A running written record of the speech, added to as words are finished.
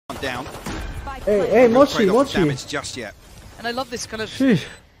down. Hey, Mochi. Damage just yet. And I love this kind of,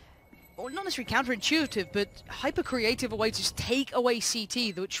 well, not necessarily counterintuitive, but hyper creative a way to just take away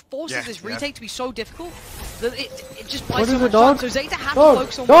CT, which forces this retake to be so difficult that it just buys so much time. So Zeta have to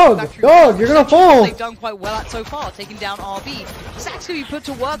focus on dog, you're gonna fall. They've done quite well at so far, taking down RB. Stax gonna be put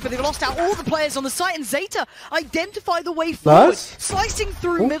to work, but they've lost out all the players on the site, and Zeta identify the way forward, slicing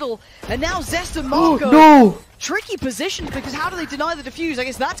through middle, and now Zest and MaKo. Tricky position, because how do they deny the defuse? I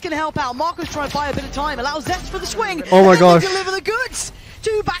guess that's going to help out. MaKo's trying to buy a bit of time, allows Zest for the swing. Oh my gosh. Deliver the goods.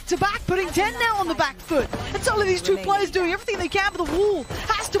 2 back-to-back, putting TENNN now on the back foot. And suddenly these two players doing everything they can, but the wall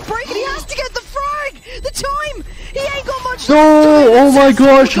has to break and he has to get the frag. The time. He ain't got much time. No, oh my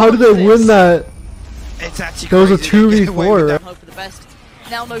gosh, how did they win that? It's actually that was a 2v4. Hope for the best.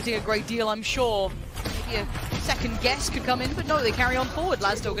 Now noting a great deal, I'm sure. Maybe a second guess could come in, but no, they carry on forward.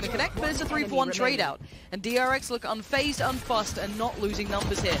 Lad's still going to connect, but it's a 3-for-1 trade out. And DRX look unfazed, unfussed, and not losing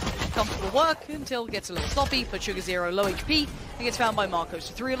numbers here. Comfortable work until it gets a little sloppy, but Sugar Zero low HP, and gets found by MaKo.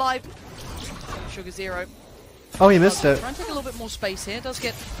 So 3 alive. Sugar Zero. Oh, he missed it. Trying to take a little bit more space here. Does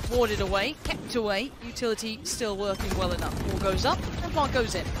get warded away, kept away. Utility still working well enough. Ball goes up, and plant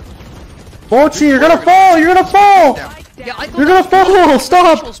goes in. Mochi, you're gonna fall! You're gonna fall! Yeah, I thought you're gonna fall!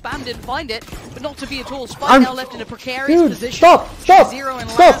 Stop! Spam didn't find it, but not to be at all. Spike now left in a precarious position. Stop! Zero and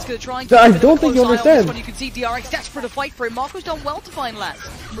Laz gonna try and I don't think you understand. You can see DRX desperate to fight for him. MaKo's done well to find Laz.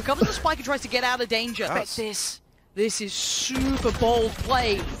 Recovers the spike and tries to get out of danger. This is super bold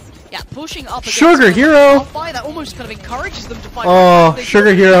play. Yeah, pushing up against Sugar Hero! That almost kind of encourages them to fight. Oh,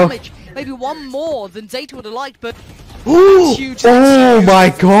 Sugar Hero. Maybe one more than Zeta would have liked, but ooh, oh my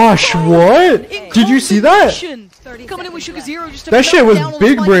gosh, what? Did you see that? Coming in with Sugar Zero just to that shit was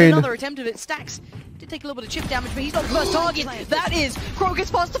big brain. Another attempt of it. Stax did take a little bit of chip damage, but he's not the first target. That is, Crow gets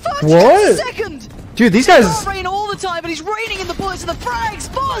past the first. What? Second. Dude, these guys rain all the time, but he's raining in the bullets and the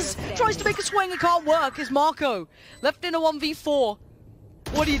frags. Buzz tries to make a swing and can't work. Is MaKo left in a 1v4?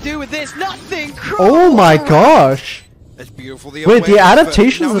 What do you do with this? Nothing. Crow, oh my gosh. That's beautiful. Wait, the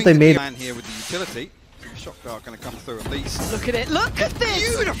adaptations that they made here with the utility. Shock dart going to come through at least. Look at it, look at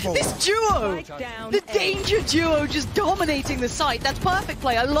this! Beautiful! This duo! The danger duo just dominating the site. That's perfect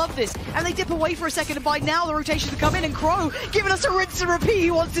play, I love this. And they dip away for a second, and by now the rotations have come in, and Crow giving us a rinse and repeat.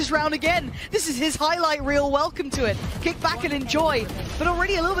 He wants this round again. This is his highlight reel, welcome to it. Kick back and enjoy. But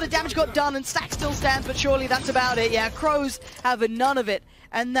already a little bit of damage got done, and Stack still stands, but surely that's about it. Yeah, Crows have none of it.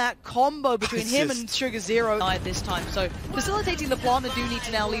 And that combo between him and Sugar Zero died this time. So facilitating the planter do need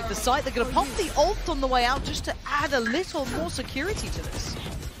to now leave the site. They're going to pop the ult on the way out just to add a little more security to this.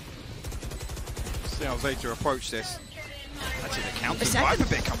 See how Zeta approach this. Actually, the counter vibe a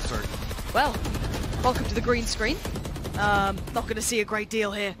bit come through. Well, welcome to the green screen. Not going to see a great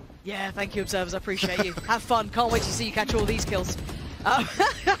deal here. Yeah, thank you, observers. I appreciate you. Have fun. Can't wait to see you catch all these kills.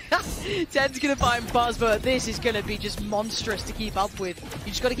 TENN's gonna find Buzz, but this is gonna be just monstrous to keep up with.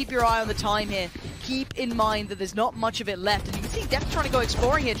 You just gotta keep your eye on the time here. Keep in mind that there's not much of it left, and you can see Def trying to go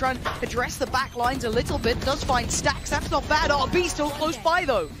exploring here, trying to address the back lines a little bit. Does find Stax, that's not bad. Oh, B still close by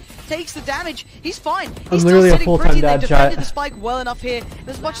though. Takes the damage. He's fine. He's still sitting pretty. They defended the spike well enough here.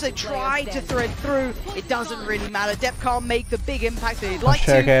 As much as they tried to thread through, it doesn't really matter. Def can't make the big impact that he'd like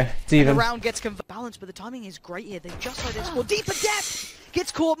to. Okay. It's even. The round gets balanced, but the timing is great here. They just tried to explore deeper depth.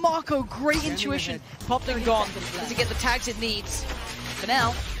 Gets caught. MaKo, great intuition. Popped and gone. Doesn't get the tags it needs. For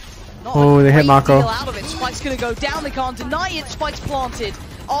now, not they hit MaKo. Out of it. Spike's gonna go down. They can't deny it. Spike's planted.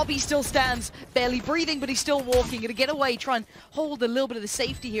 RB still stands, barely breathing, but he's still walking. Gonna get away, try and hold a little bit of the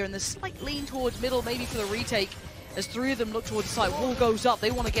safety here, and the slight lean towards middle, maybe for the retake. As 3 of them look towards the side, wall goes up.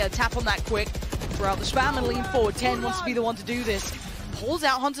 They want to get a tap on that quick. Throw out the spam and lean forward. TENNN wants to be the one to do this. Pulls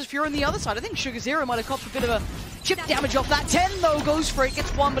out Hunter's Fury on the other side. I think Sugar Zero might have copped a bit of a chip damage off that. TENNN though goes for it, gets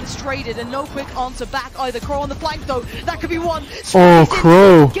one, but it's traded, and no quick answer back either. Crow on the flank though, that could be one. Oh,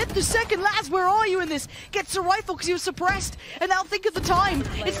 Crow! Get the second. Laz, where are you in this? Gets the rifle because he was suppressed, and now think of the time.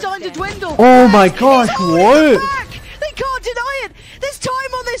 It's time to dwindle. Oh my gosh, what? They can't deny it. There's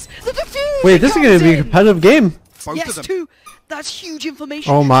time on this. The defuse. Wait, this is gonna be a competitive game. Yes, 2. That's huge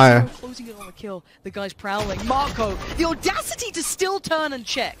information. Oh my. Closing it on the kill. The guy's prowling. MaKo, the audacity to still turn and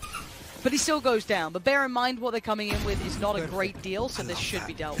check. But he still goes down. But bear in mind what they're coming in with is not a great deal, so this should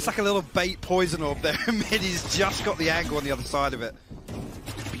be dealt with. It's like a little bait poison orb there. Mid, he's just got the angle on the other side of it.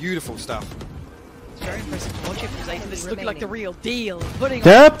 Beautiful stuff. It's very impressive to watch it from Zeta. This looking like the real deal. Putting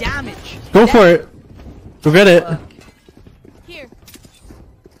on damage. Go for it. Go get it. Here.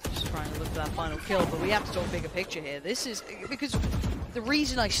 Just trying to look for that final kill, but we have to talk bigger picture here. This is because the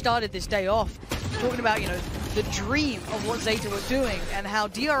reason I started this day off talking about, you know, the dream of what Zeta were doing and how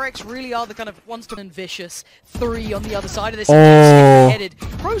DRX really are the kind of ones to and vicious 3 on the other side of this. Oh. Headed.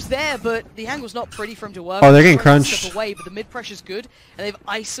 Pro's there, but the angle's not pretty for him to work. Oh, they're getting Trying to crunched. step away, but the mid pressure's good, and they've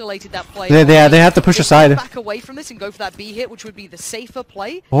isolated that play. They have to push They aside. back away from this and go for that B hit, which would be the safer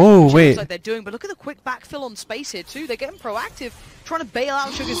play. Oh, which it wait. looks like they're doing, but look at the quick backfill on space here too. They're getting proactive, trying to bail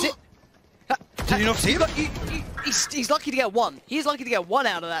out Sugar Zip. Did you not see him? He's lucky to get 1. He is lucky to get 1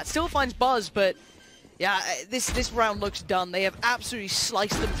 out of that. Still finds Buzz, but yeah, this round looks done. They have absolutely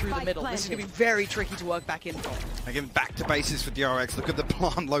sliced them through the middle. This is going to be very tricky to work back in from. Again, back to bases for DRX. Look at the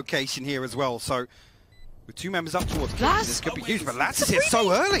plant location here as well. So, with 2 members up towards kitchen, Laz, this could be huge, but Laz is here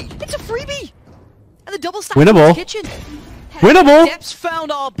so early. It's a freebie! And the double stack Winnable. in the kitchen. Winnable! Dep's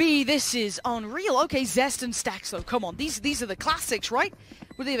found RB. This is unreal. Okay, Zest and Stax though. Come on, these are the classics, right?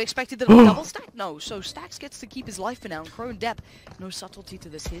 Would they have expected them to double stack? No. So Stax gets to keep his life for now. And Crow and Dep, no subtlety to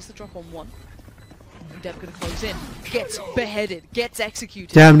this. Here's the drop on 1. Dep gonna close in. Gets beheaded. Gets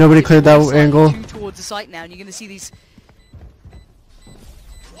executed. Damn, nobody cleared that Sliding angle. 2 towards the site now, and you're gonna see these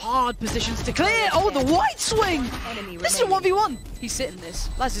hard positions to clear. Oh, the white swing! This is a 1v1. He's sitting this.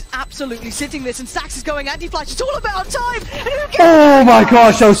 Laz is absolutely sitting this, and Stax is going anti-flash. It's all about time. And who gets Oh my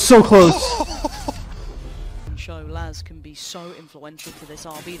gosh, that was so close. Show Laz can be so influential to this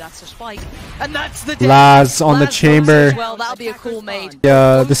RB. That's a spike, and that's the Laz on the Laz chamber. as well, that'll be a call made.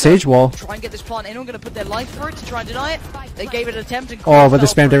 The sage wall. Try and get this plant in. I'm going to put their life for it to try and deny it. They gave it an attempt and Oh, but they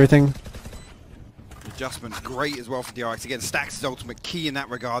fell spammed for it. everything. Adjustment great as well for DRX. Again, Stax' ultimate key in that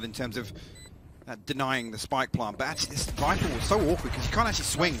regard in terms of denying the spike plant. But actually, this rifle was so awkward because you can't actually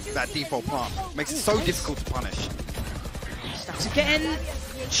swing that default plant. It makes it so difficult to punish. Stax again.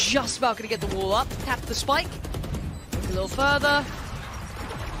 Just about going to get the wall up. Tap the spike. Look a little further.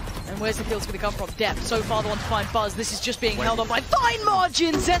 And where's the kill's going to come from? Depth. So far, the one to find Buzz. This is just being held on by fine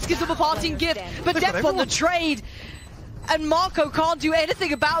margins. Zest gives them a parting gift. But Depth on the trade. And MaKo can't do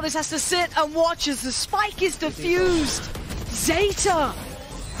anything about this. Has to sit and watch as the spike is defused. Zeta.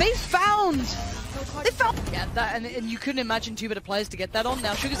 They found. Yeah, that, and you couldn't imagine 2 better players to get that on.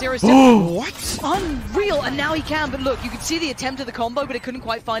 Now Sugar Zero's What? unreal, and now he can. But look, you could see the attempt of the combo, but it couldn't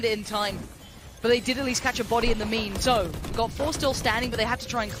quite find it in time. But they did at least catch a body in the mean. So, we've got 4 still standing, but they have to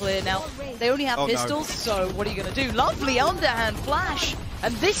try and clear. Now, they only have pistols, so what are you going to do? Lovely underhand flash.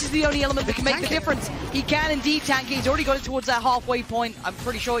 And this is the only element that can make the difference. He can indeed tank it. He's already got it towards that halfway point. I'm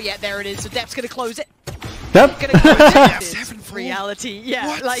pretty sure, yeah, there it is. So Dep's going to close it. Yep. Gonna close it. 7-4. Reality, yeah.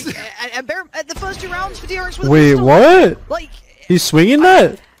 What? Like, and the first 2 rounds for DRX with a Wait, pistol. what? Like, He's swinging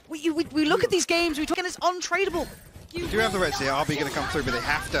that? we look at these games, we talk, and it's untradeable. You do have the red here. RB going to come through, but they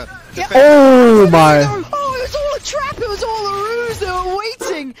have to Yeah. defend. Oh my. Oh, it was all a trap, it was all a ruse, they were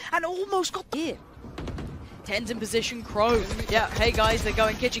waiting, and almost got here. TENN's in position, Crow. Yeah, hey guys, they're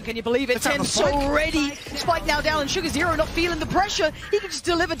going kitchen, can you believe it? Let's have the TENN's so spike. ready. Spike now down, and Sugar Zero not feeling the pressure. He can just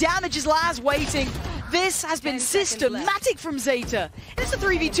deliver damage as Laz waiting. This has been systematic from Zeta. It's a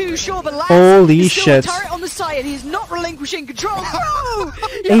 3v2, sure, but Laz Holy is still shit. a turret on the side, and he's not relinquishing control. Crow!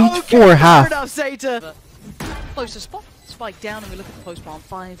 8-4 half. Fair enough, Zeta. Closer spot. Spike down, and we look at the post plant.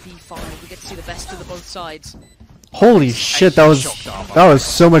 5v5. We get to see the best of the both sides. Holy shit, that was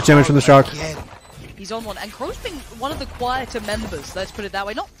so much damage from the shock. He's on one, and Crow's been one of the quieter members, let's put it that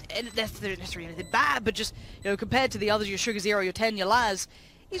way. Not necessarily anything bad, but just, you know, compared to the others, your Sugar Zero, your TENN, your Laz,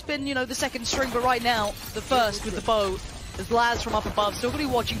 he's been, you know, the second string, but right now, the first with the bow. There's Laz from up above, still going to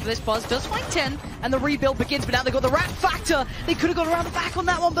be watching for this. Buzz does find TENN, and the rebuild begins, but now they've got the rat factor. They could have gone around the back on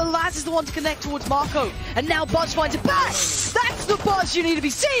that one, but Laz is the one to connect towards MaKo. And now Buzz finds it back. That's the Buzz you need to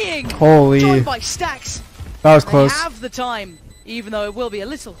be seeing. Holy. Joined by Stax. That was close. They have the time, even though it will be a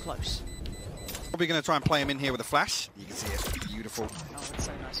little close. Probably going to try and play him in here with a flash. You can see it. Beautiful. Oh, that's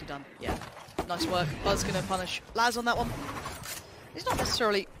so nicely done. Yeah. Nice work. Buzz going to punish Laz on that one. He's not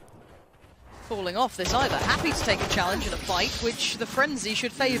necessarily falling off this either. Happy to take a challenge in a fight, which the frenzy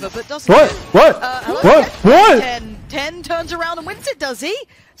should favour, but doesn't. What? What? Hello? What? TENN turns around and wins it, does he?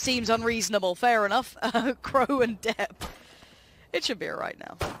 Seems unreasonable. Fair enough. Crow and Dep. It should be alright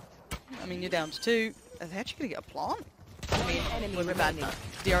now. I mean, you're down to 2. Are they actually going to get a plant? I mean, we're bad now.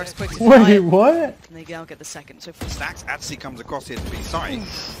 DRX quick to deny Wait, it, what? and they now get the second. So Stax actually comes across here to be sorry.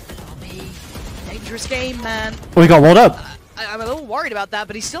 RB, dangerous game, man. Oh, he got walled up. I'm a little worried about that,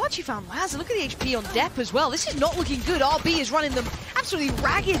 but he still actually found Laz. Look at the HP on Dep as well. This is not looking good. RB is running them absolutely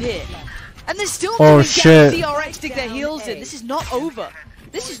ragged here. And they're still doing shit. DRX dig their heels in. This is not over.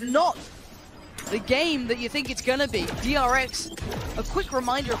 This is not the game that you think it's gonna be. DRX, a quick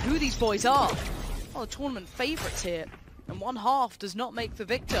reminder of who these boys are. Oh, the tournament favourites here. And 1/2 does not make the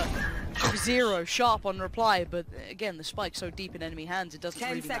victor. 0 sharp on reply, but again, the spike's so deep in enemy hands, it doesn't 10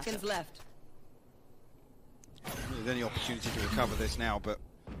 really matter. seconds left. there's any opportunity to recover this now, but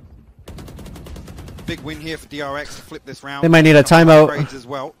big win here for DRX to flip this round. They might need a timeout. As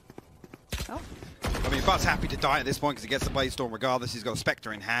well. Oh. I mean, Bud's happy to die at this point because he gets the Blaze Storm regardless. He's got a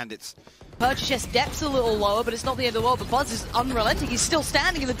Spectre in hand. It's Purchase, yes, depth's a little lower, but it's not the end of the world. But Buzz is unrelenting. He's still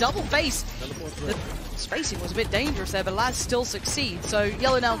standing in the double face. The spacing was a bit dangerous there, but Laz still succeeds. So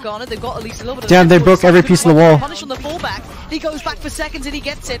Yellow now garnered. They've got at least a little bit of... Damn, they broke every piece of the wall. Punish on the fallback. He goes back for seconds and he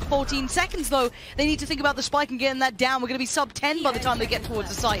gets it. 14 seconds though. They need to think about the spike and getting that down. We're going to be sub 10 by the time they get towards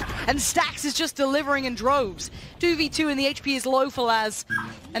the site. And Stax is just delivering in droves. 2v2 and the HP is low for Laz.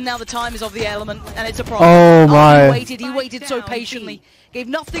 And now the time is of the element and it's a problem. Oh my. He waited so patiently. Gave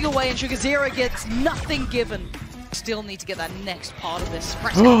nothing away and Sugar Zero gets nothing given. Still need to get that next part of this.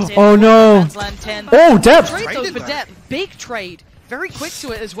 Oh no. 10. Oh, depth. Trade though for depth. Big trade. Very quick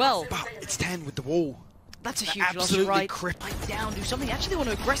to it as well. But it's 10 with the wall. That's a huge loss, Absolutely right? crippled. Down, do something. Actually, they want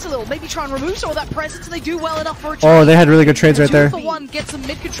to aggress a little. Maybe try and remove some of that presence, and they do well enough for a trade. Oh, they had really good trades right there. 2 for 1 gets them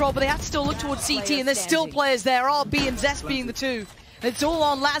mid-control, but they have to still look towards CT, and there's still players there. RB and Zest being the 2. And it's all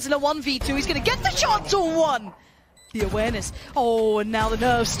on Laz in a 1v2. He's going to get the shot to 1. The awareness. Oh, and now the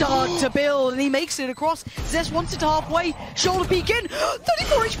nerves start to build, and he makes it across. Zest wants it halfway. Shoulder peek in.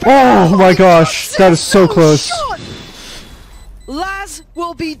 34 HP. Oh my gosh, that is so close. Shot. Laz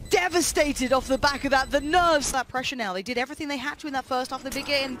will be devastated off the back of that. The nerves, that pressure now. They did everything they had to in that first half. They've been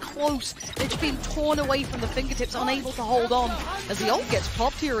getting close. They've just been torn away from the fingertips, unable to hold on. As the ult gets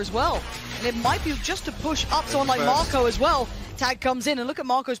popped here as well. And it might be just to push up someone like MaKo as well. Tag comes in, and look at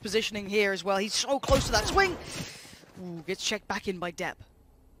MaKo's positioning here as well. He's so close to that swing. Ooh, gets checked back in by Depp.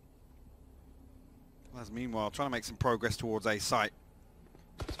 Laz, meanwhile, trying to make some progress towards A site.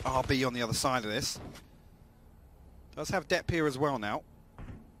 RB on the other side of this. Does have Depp here as well now.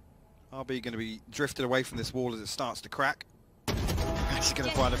 RB going to be drifted away from this wall as it starts to crack. Actually going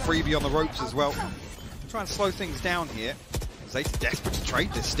to find a freebie on the ropes as well. Try and slow things down here. Zeta desperate to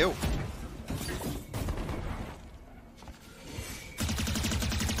trade this still.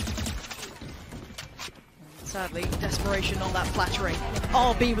 Sadly, desperation on that flattering.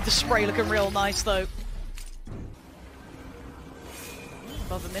 RB with the spray looking real nice though.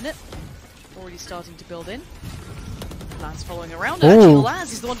 Above a minute. Already starting to build in. Laz following around. Actually,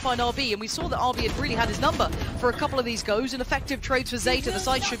 Laz is the one to find RB, and we saw that RB had really had his number for a couple of these goes, and effective trades for Zeta. The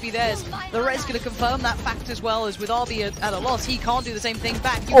site should be theirs. The Red's going to confirm that fact as well, as with RB at a loss, he can't do the same thing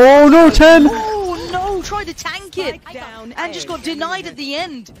back. Oh no, 10! Oh no, tried to tank it, and just got denied at the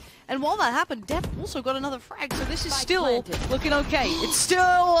end. And while that happened, Depp also got another frag, so this is still looking okay. It's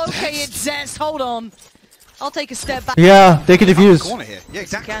still okay, it's Zest, hold on. I'll take a step back. Yeah, they can defuse. Corner here. Yeah,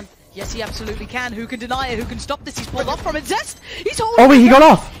 exactly. Yes, he absolutely can. Who can deny it? Who can stop this? He's pulled off from it. Zest! He's holding. Oh wait, he got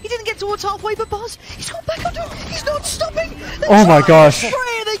off. He didn't get towards halfway, but Buzz, he's got back onto it. He's not stopping. Oh my gosh.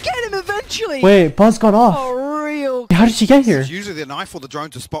 They get him eventually. Wait, Buzz got off. Oh, real. How did she get here? It's usually the knife or the drone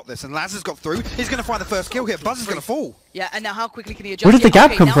to spot this, and Laz has got through. He's going to find the first kill here. Buzz is going to fall. Yeah, and now how quickly can he adjust? Where did the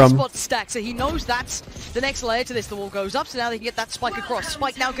gap come now from? Spot stack, so he knows that's the next layer to this. The wall goes up, so now they can get that spike across.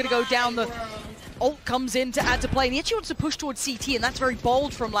 Spike now going to go down the... Ult comes in to add to play, and he actually wants to push towards CT, and that's very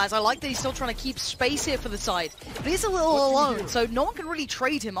bold from Laz. I like that he's still trying to keep space here for the side, but he's a little alone, so no one can really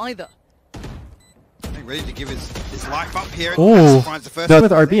trade him either. Ready to give his life up here. Oh, finds the first no,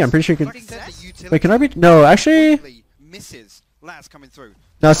 with RB, I'm pretty sure he can... Wait, can RB? No, actually... Misses. Laz coming through.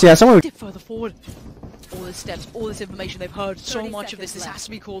 No, so yeah, someone... Dip further forward. All the steps, all this information, they've heard so much of this. This has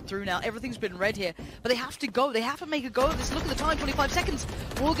to be called through now. Everything's been read here, but they have to go. They have to make a go of this. Look at the time, 25 seconds.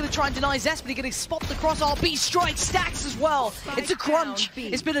 We're all going to try and deny Zest, but he's going to spot the cross. RB strikes Stax as well. It's a crunch.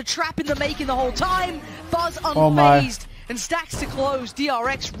 It's been a trap in the making the whole time. Buzz unfazed. And Stax to close.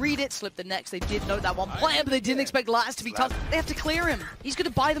 DRX read it, slip the next. They did note that one player, but they didn't expect Laz to be tough. They have to clear him. He's going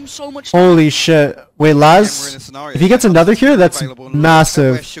to buy them so much time. Holy shit. Wait, Laz, if he gets another here, that's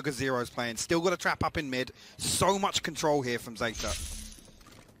massive. Where Sugar Zero's playing. Still got a trap up in mid. So much control here from Zeta.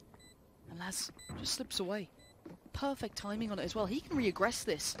 And Laz just slips away. Perfect timing on it as well. He can re-aggress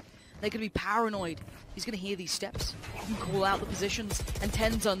this. They're going to be paranoid. He's going to hear these steps. He can call out the positions, and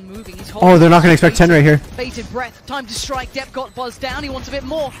TENN's unmoving. He's oh, they're not going to expect 10 right here. Bated breath. Time to strike. Depp got buzzed down. He wants a bit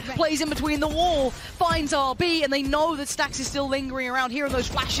more. Plays in between the wall. Finds RB, and they know that Stax is still lingering around here, and those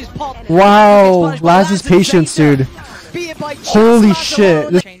flashes pop. Wow, Laz's patience, dude. Holy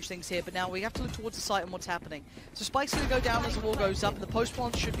shit. Change things here, but now we have to look towards the site and what's happening. So Spike's going to go down as the wall goes up, and the post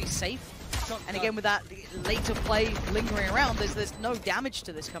plant should be safe. And again, with that later play lingering around, there's no damage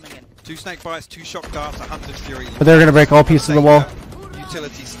to this coming in. 2 snake bites, 2 shock darts, a Hunter's Fury. But they're going to break all pieces of the wall.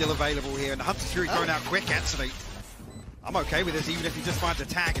 Utility still available here, and the Hunter's Fury thrown out quick, Anthony. I'm okay with this, even if he just finds a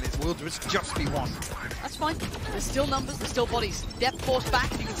tag and it will just be one. That's fine. There's still numbers, there's still bodies. Depth forced back,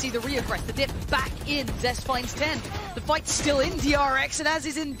 and you can see the reaggress. The dip back in. Zest finds 10. The fight's still in DRX, and as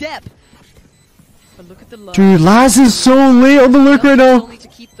is in depth. But look at the low. Dude, Laz is so late on the lurk right now. Need to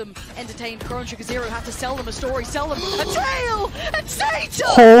keep them entertained. Chrono Trigger Zero have to sell them a story, sell them a tale, and Zeta!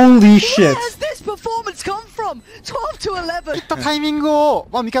 Holy shit. Where has this performance come from? 12 to 11. いったタイミングを、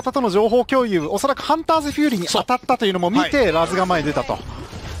味方との情報共有、おそらくハンターズフューリーに当たったというのも見て、ラズが前に出たと。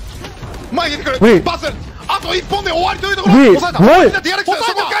前に出てくる。 Wait. バス。あと1本で終わりというところ。 Wait, 抑えた。 what? みんな DRX そこ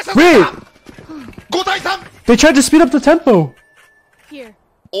を返した。 Wait. 5対3。 They tried to speed up the tempo. Here.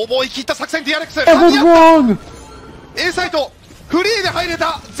 思い切った作戦 DRX。 That was wrong. A サイトフリーで入れ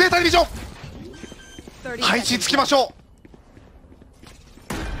たゼータディビジョン。配置つきましょ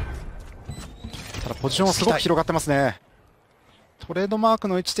う。ただポジションはすごく広がってますね。トレードマーク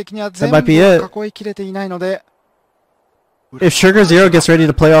の位置的には全部 That might be it. 囲いきれていないので。 If Sugar Zero gets ready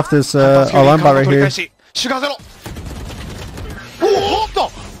to play off this alarm bot right here. シュガーゼロ。おっ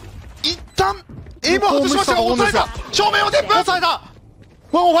と一旦エイムを外しましたが抑えた。正面をデップ抑えた。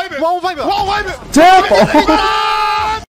105。 105。 105。 Damn! 決めていった。